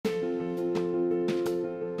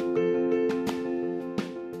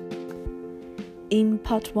In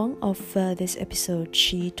part 1 of this episode,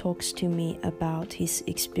 Qi talks to me about his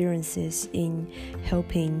experiences in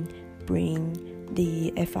helping bring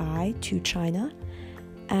the FII to China.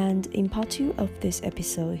 And in part 2 of this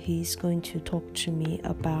episode, he's going to talk to me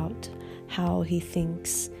about how he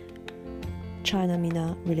thinks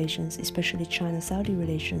China-MENA relations, especially China-Saudi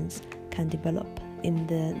relations, can develop in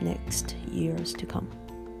the next years to come.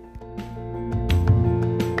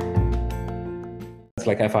 It's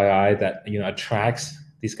like FII that attracts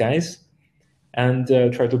these guys and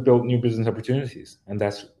try to build new business opportunities, and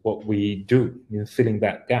that's what we do in filling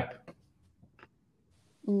that gap.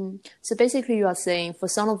 So basically, you are saying for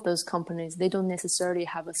some of those companies, they don't necessarily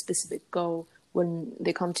have a specific goal when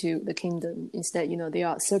they come to the kingdom. Instead, they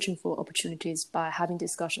are searching for opportunities by having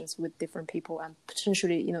discussions with different people and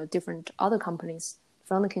potentially, different other companies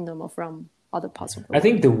from the kingdom or from other parts of the world. I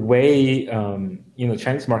think the way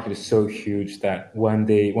Chinese market is so huge that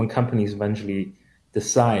when companies eventually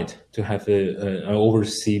decide to have an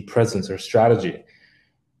overseas presence or strategy,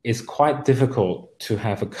 it's quite difficult to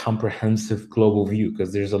have a comprehensive global view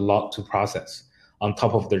because there's a lot to process on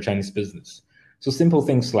top of their Chinese business. So simple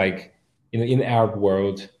things like, in the Arab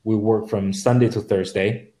world, we work from Sunday to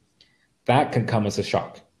Thursday. That can come as a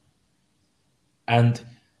shock. And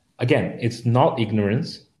again, it's not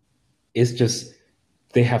ignorance. It's just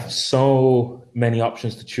they have so many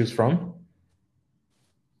options to choose from.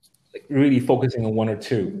 Like really focusing on one or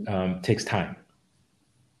two takes time.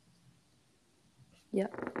 Yeah.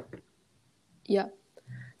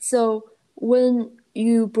 So when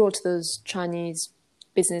you brought those Chinese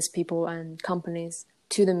business people and companies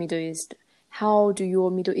to the Middle East, how do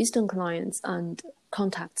your Middle Eastern clients and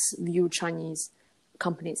contacts view Chinese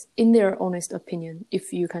companies in their honest opinion,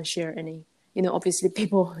 if you can share any? Obviously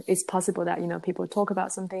it's possible that, people talk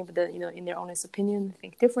about something, but then, in their honest opinion,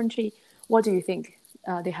 think differently. What do you think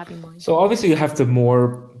they have in mind? So obviously you have the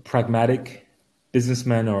more pragmatic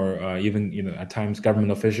businessman or even, at times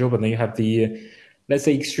government official, but then you have the, let's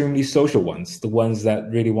say, extremely social ones, the ones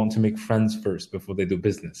that really want to make friends first before they do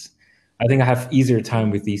business. I think I have easier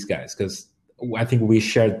time with these guys because I think we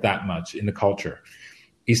shared that much in the culture.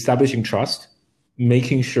 Establishing trust,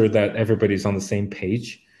 making sure that everybody's on the same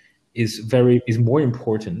page is more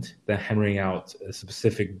important than hammering out a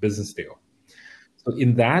specific business deal. So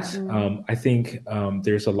in that, I think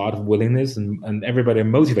there's a lot of willingness and everybody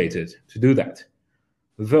motivated to do that.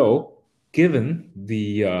 Though, given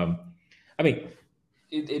the,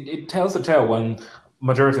 it tells a tale when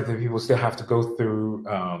majority of the people still have to go through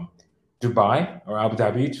Dubai or Abu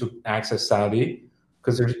Dhabi to access Saudi,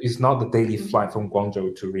 because it's not the daily flight from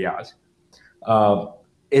Guangzhou to Riyadh.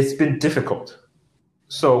 It's been difficult.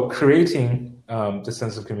 So creating the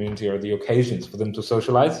sense of community or the occasions for them to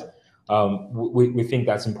socialize, we think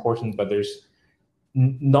that's important, but there's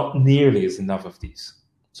not nearly as enough of these.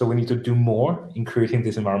 So we need to do more in creating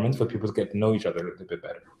this environment for people to get to know each other a little bit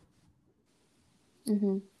better.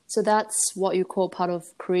 Mm-hmm. So that's what you call part of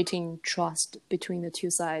creating trust between the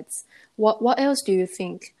two sides. What else do you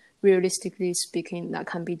think, realistically speaking, that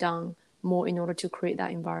can be done more in order to create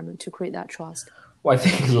that environment, to create that trust? Well, I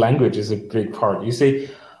think language is a big part. You see,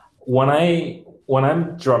 when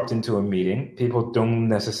I'm dropped into a meeting, people don't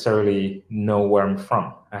necessarily know where I'm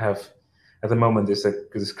from. I have, at the moment,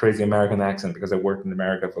 this crazy American accent because I worked in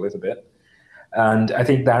America for a little bit. And I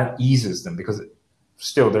think that eases them because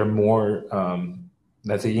still there are more,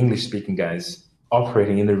 let's say, English-speaking guys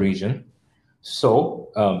operating in the region.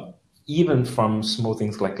 So even from small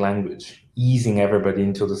things like language, easing everybody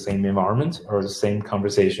into the same environment or the same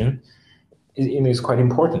conversation is quite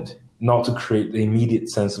important, not to create the immediate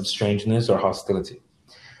sense of strangeness or hostility.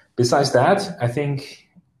 Besides that, I think,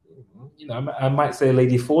 I might say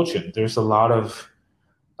Lady Fortune. There's a lot of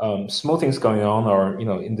small things going on, or,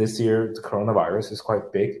 in this year, the coronavirus is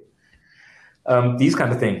quite big. These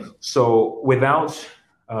kind of things. So without,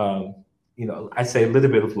 I say a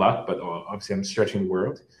little bit of luck, but obviously I'm stretching the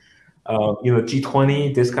world.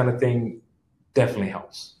 G20, this kind of thing definitely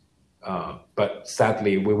helps. But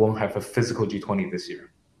sadly, we won't have a physical G20 this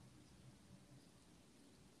year.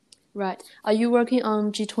 Right. Are you working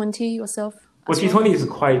on G20 yourself? Well, G20 is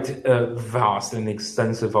quite a vast and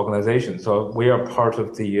extensive organization. So we are part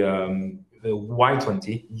of the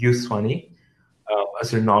Y20, Youth 20,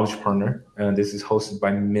 as a knowledge partner. And this is hosted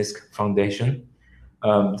by MISC Foundation.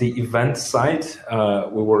 The event side,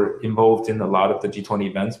 we were involved in a lot of the G20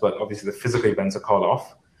 events, but obviously the physical events are called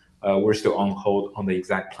off. We're still on hold on the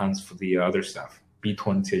exact plans for the other stuff,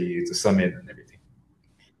 B20, the summit and everything.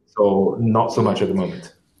 So not so much at the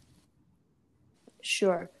moment.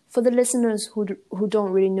 Sure. For the listeners who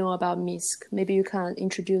don't really know about MISC, maybe you can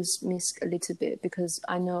introduce MISC a little bit, because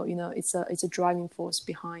I know it's a driving force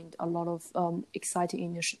behind a lot of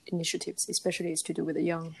exciting initiatives, especially it's to do with the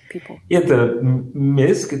young people. Yeah, the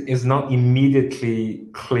MISC is not immediately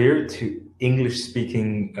clear to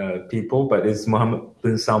English-speaking people, but it's Mohammed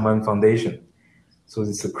bin Salman Foundation. So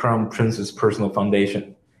it's the Crown Prince's personal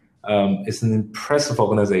foundation. It's an impressive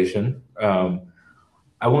organization.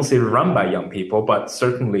 I won't say run by young people, but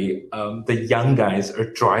certainly the young guys are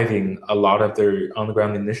driving a lot of their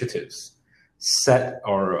on-the-ground initiatives, set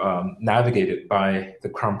or navigated by the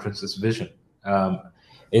Crown Prince's vision.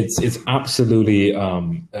 It's absolutely a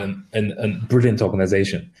brilliant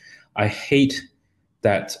organization. I hate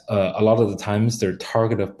that a lot of the times their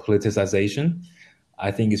target of politicization,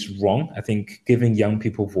 I think, is wrong. I think giving young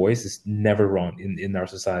people voice is never wrong in our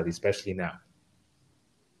society, especially now.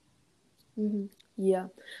 Mm-hmm. Yeah,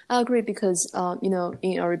 I agree, because,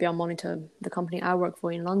 in Arabia Monitor, the company I work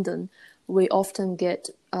for in London, we often get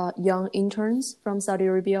young interns from Saudi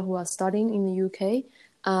Arabia who are studying in the UK,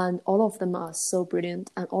 and all of them are so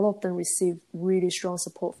brilliant, and all of them receive really strong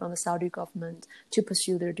support from the Saudi government to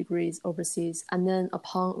pursue their degrees overseas. And then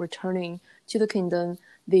upon returning to the kingdom,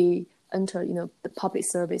 they enter, the public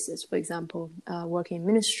services, for example, working in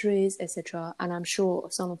ministries, etc. And I'm sure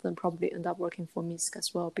some of them probably end up working for MISC as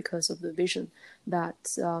well, because of the vision that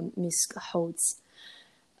MISC holds.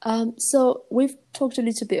 So we've talked a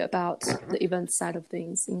little bit about the event side of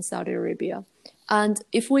things in Saudi Arabia. And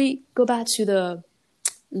if we go back to the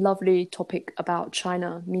lovely topic about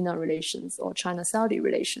China-MENA relations, or China-Saudi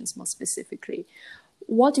relations more specifically,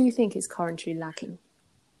 what do you think is currently lacking?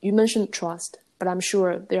 You mentioned trust, but I'm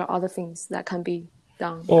sure there are other things that can be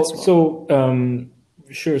done. Well, as well. So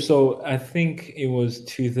sure. So I think it was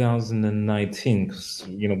 2019, because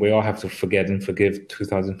we all have to forget and forgive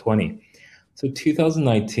 2020. So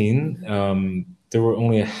 2019, there were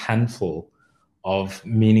only a handful of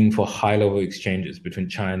meaningful high-level exchanges between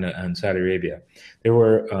China and Saudi Arabia. They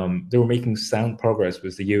were making sound progress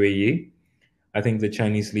with the UAE. I think the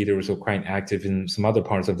Chinese leader was quite active in some other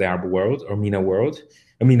parts of the Arab world, or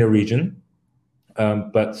MENA region.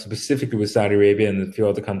 But specifically with Saudi Arabia and a few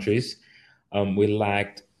other countries, we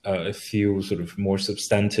lacked a few sort of more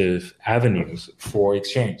substantive avenues for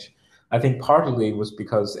exchange. I think partly it was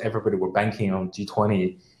because everybody were banking on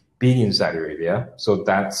G20 being in Saudi Arabia. So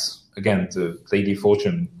that's, again, the Lady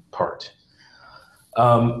Fortune part.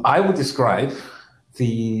 I would describe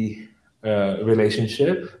the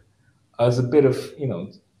relationship as a bit of,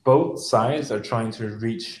 both sides are trying to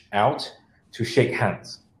reach out to shake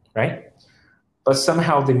hands, right? But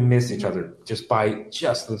somehow they miss each other by a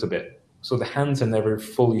little bit. So the hands are never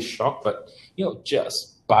fully shocked, but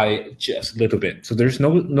just by a little bit. So there's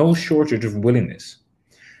no shortage of willingness,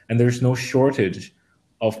 and there's no shortage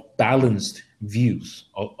of balanced views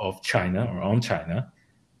of China or on China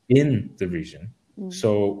in the region.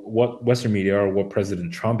 So what Western media or what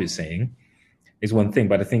President Trump is saying is one thing,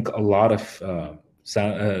 but I think a lot of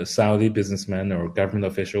Saudi businessmen or government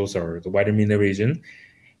officials or the wider MENA region,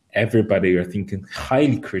 everybody are thinking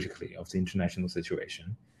highly critically of the international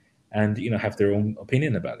situation and, have their own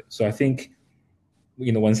opinion about it. So I think,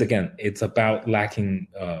 once again, it's about lacking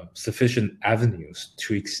sufficient avenues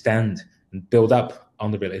to extend and build up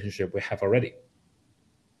on the relationship we have already.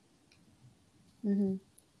 Mm-hmm.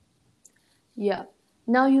 Yeah.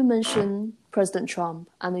 Now you mentioned President Trump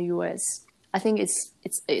and the US. I think it's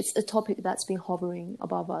a topic that's been hovering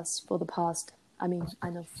above us for the past, I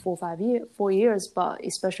know 4 years, but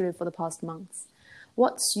especially for the past months.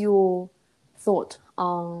 What's your thought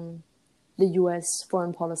on the US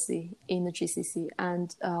foreign policy in the GCC,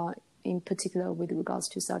 and in particular with regards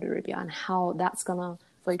to Saudi Arabia, and how that's gonna,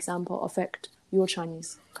 for example, affect your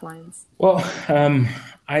Chinese clients? Well,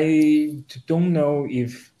 I don't know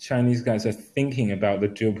if Chinese guys are thinking about the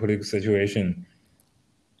geopolitical situation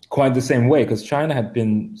quite the same way, because China had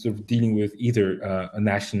been sort of dealing with either a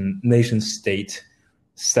nation state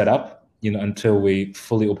setup, until we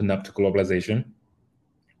fully opened up to globalization,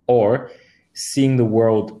 or seeing the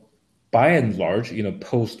world by and large,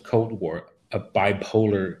 post Cold War, a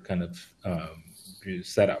bipolar kind of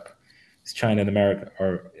setup. It's China and America,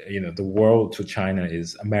 or the world to China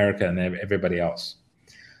is America and everybody else.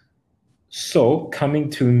 So coming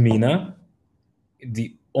to MENA,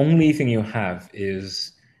 the only thing you have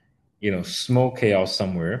is small chaos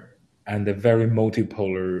somewhere and a very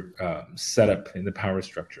multipolar setup in the power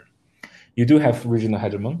structure. You do have regional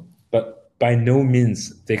hegemon, but by no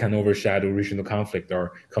means they can overshadow regional conflict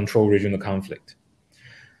or control regional conflict.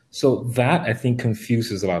 So that, I think,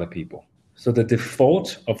 confuses a lot of people. So the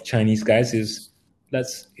default of Chinese guys is,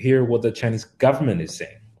 let's hear what the Chinese government is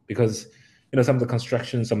saying. because some of the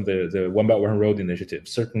construction, some of the One Belt One Road initiative,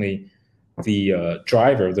 certainly the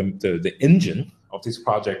driver, the engine of this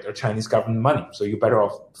project are Chinese government money. So you're better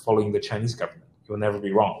off following the Chinese government. You'll never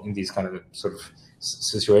be wrong in these kind of sort of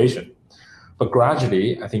situation. But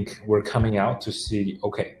gradually, I think we're coming out to see,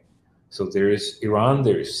 okay, so there is Iran,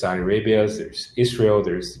 there is Saudi Arabia, there's Israel,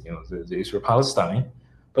 there's the Israel-Palestine,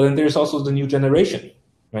 but then there's also the new generation,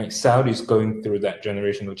 right? Saudi is going through that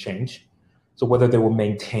generational change. So whether they will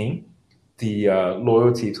maintain the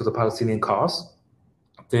loyalty to the Palestinian cause,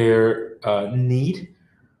 their need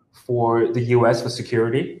for the US for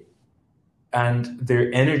security, and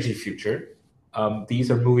their energy future,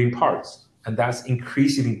 these are moving parts, and that's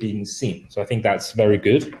increasingly being seen. So I think that's very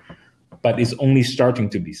good, but it's only starting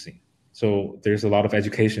to be seen. So there's a lot of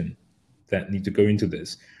education that need to go into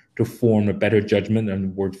this to form a better judgment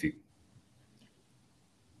and worldview.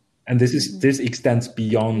 And this extends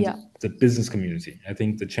beyond the business community. I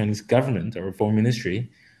think the Chinese government or foreign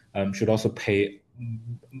ministry should also pay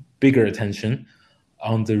bigger attention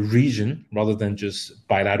on the region rather than just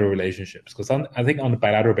bilateral relationships. Because I think on a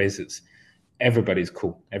bilateral basis, everybody's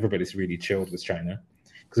cool. Everybody's really chilled with China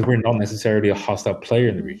because we're not necessarily a hostile player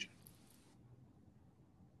in the region.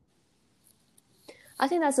 I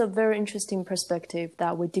think that's a very interesting perspective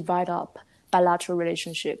that we divide up bilateral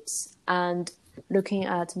relationships and looking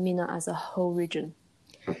at MENA as a whole region.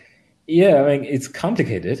 Yeah, I mean, it's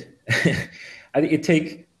complicated. I think it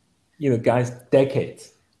takes, guys,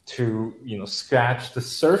 decades to, scratch the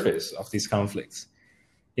surface of these conflicts.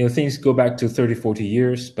 Things go back to 30, 40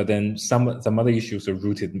 years, but then some other issues are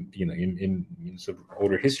rooted, in sort of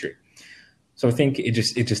older history. So I think it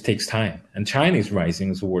just takes time. And China is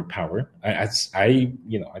rising as a world power. I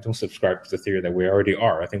don't subscribe to the theory that we already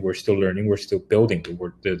are. I think we're still learning. We're still building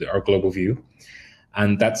our global view.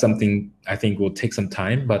 And that's something I think will take some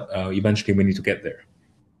time, but eventually we need to get there.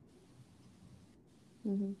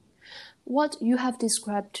 Mm-hmm. What you have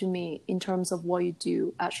described to me in terms of what you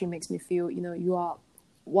do actually makes me feel,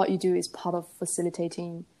 what you do is part of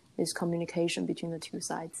facilitating this communication between the two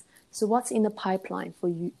sides. So what's in the pipeline for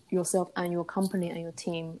you, yourself and your company and your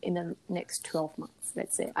team in the next 12 months?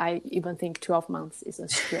 Let's say, I even think 12 months is a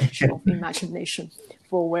stretch of imagination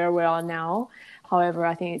for where we are now. However,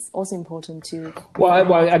 I think it's also important to...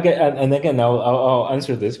 Well, again, I'll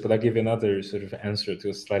answer this, but I'll give you another sort of answer to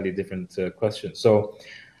a slightly different question. So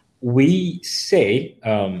we say,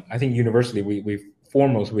 I think universally,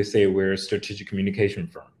 we say we're a strategic communication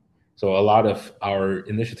firm. So a lot of our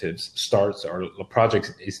initiatives our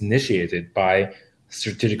project is initiated by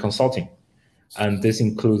strategic consulting. And this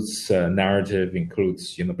includes narrative,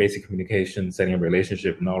 includes, basic communication, setting a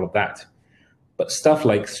relationship and all of that. But stuff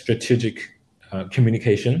like strategic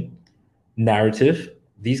communication, narrative,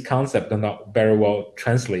 these concepts are not very well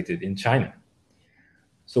translated in China.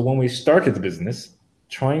 So when we started the business,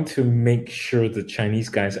 trying to make sure the Chinese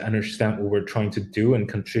guys understand what we're trying to do and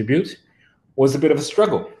contribute was a bit of a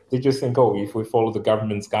struggle. They just think, if we follow the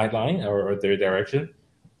government's guideline or their direction,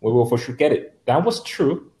 we will for sure get it. That was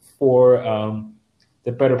true for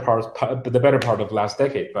the better part of last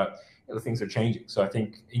decade, but things are changing. So I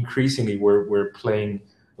think increasingly we're playing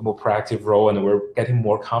a more proactive role and we're getting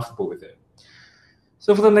more comfortable with it.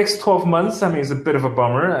 So for the next 12 months, it's a bit of a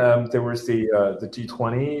bummer. There was the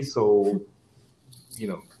G20, so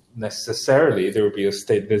necessarily there will be a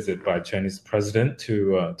state visit by Chinese president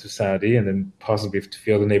to Saudi and then possibly to a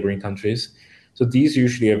few other neighboring countries. So these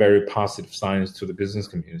usually are very positive signs to the business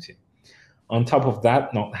community. On top of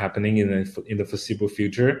that not happening in the foreseeable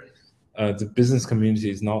future, the business community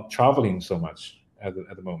is not traveling so much at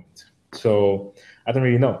the moment. So I don't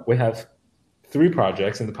really know. We have 3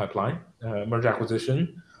 projects in the pipeline, merger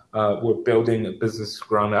acquisition. We're building a business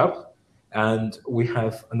ground up, and we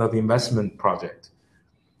have another investment project.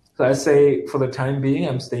 So I say for the time being,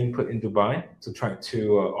 I'm staying put in Dubai to try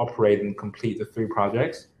to operate and complete the 3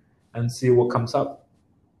 projects and see what comes up.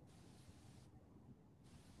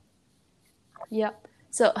 Yeah.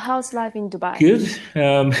 So how's life in Dubai? Good.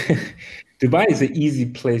 Dubai is an easy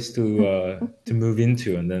place to move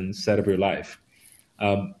into and then set up your life.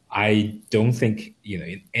 I don't think,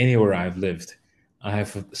 in anywhere I've lived, I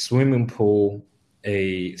have a swimming pool,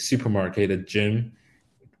 a supermarket, a gym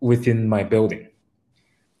within my building.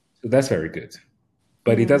 So that's very good.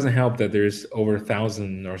 But it doesn't help that there's over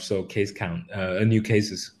 1,000 or so new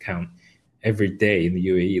cases count every day in the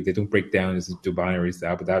UAE. They don't break down is it Dubai or is it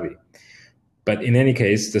Abu Dhabi. But in any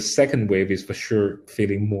case, the second wave is for sure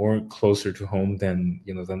feeling more closer to home than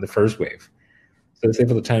the first wave. So let's say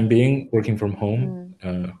for the time being, working from home,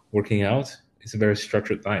 working out, it's a very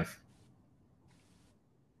structured life.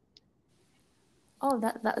 Oh,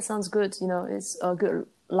 that sounds good. It's a good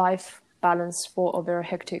life balance for a very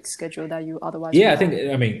hectic schedule that you otherwise Yeah, would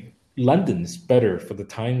have? I mean, London's better for the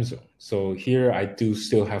time zone. So here I do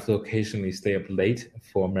still have to occasionally stay up late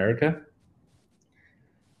for America.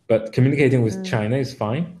 But communicating with China is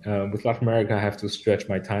fine. With Latin America, I have to stretch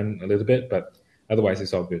my time a little bit, but otherwise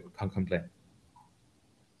it's all good. Can't complain.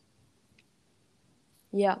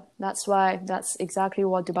 Yeah, that's exactly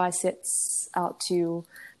what Dubai sets out to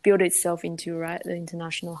build itself into, right? The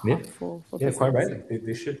international hub for business. Quite right.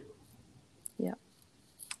 They should. Yeah.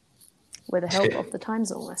 With the help of the time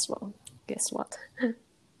zone as well. Guess what?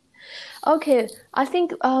 Okay, I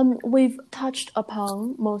think we've touched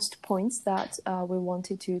upon most points that we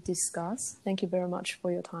wanted to discuss. Thank you very much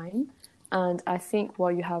for your time. And I think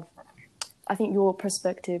your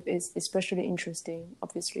perspective is especially interesting,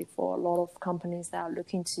 obviously, for a lot of companies that are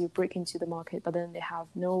looking to break into the market, but then they have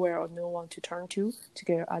nowhere or no one to turn to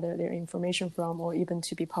get either their information from or even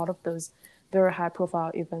to be part of those very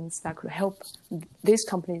high-profile events that could help these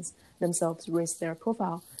companies themselves raise their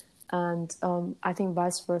profile. And I think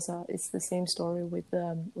vice versa, it's the same story with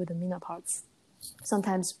the MENA parts.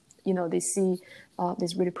 Sometimes, they see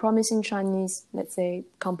this really promising Chinese, let's say,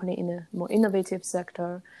 company in a more innovative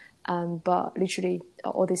sector, but literally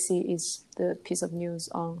all they see is the piece of news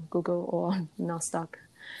on Google or on Nasdaq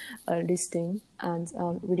listing, and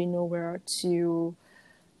really nowhere to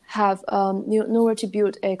have nowhere to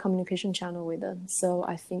build a communication channel with them. So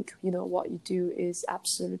I think what you do is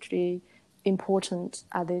absolutely important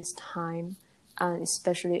at this time, and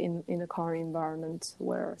especially in the current environment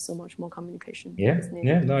where so much more communication is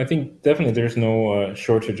needed. No, I think definitely there's no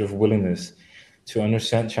shortage of willingness to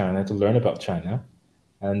understand China, to learn about China,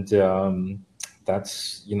 and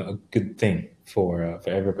that's a good thing for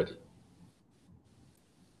everybody.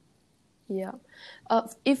 Yeah.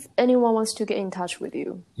 If anyone wants to get in touch with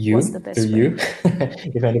you, what's the best way? You,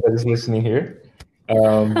 if anybody's listening here.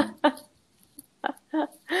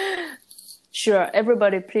 Sure.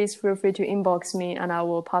 Everybody, please feel free to inbox me and I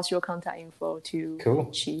will pass your contact info to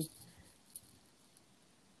Chi.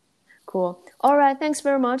 Cool. All right. Thanks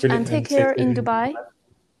very much. Brilliant. And take care in Dubai.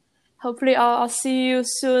 Hopefully I'll see you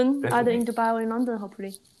soon, Definitely. either in Dubai or in London,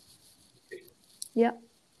 hopefully. Yeah.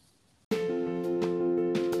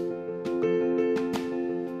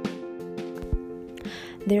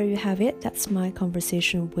 There you have it. That's my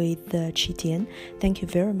conversation with Chi Tian. Thank you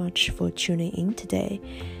very much for tuning in today.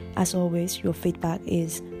 As always, your feedback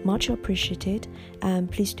is much appreciated,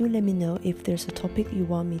 and please do let me know if there's a topic you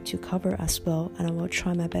want me to cover as well, and I will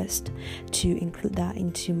try my best to include that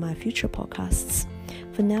into my future podcasts.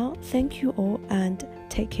 For now, thank you all and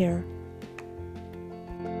take care.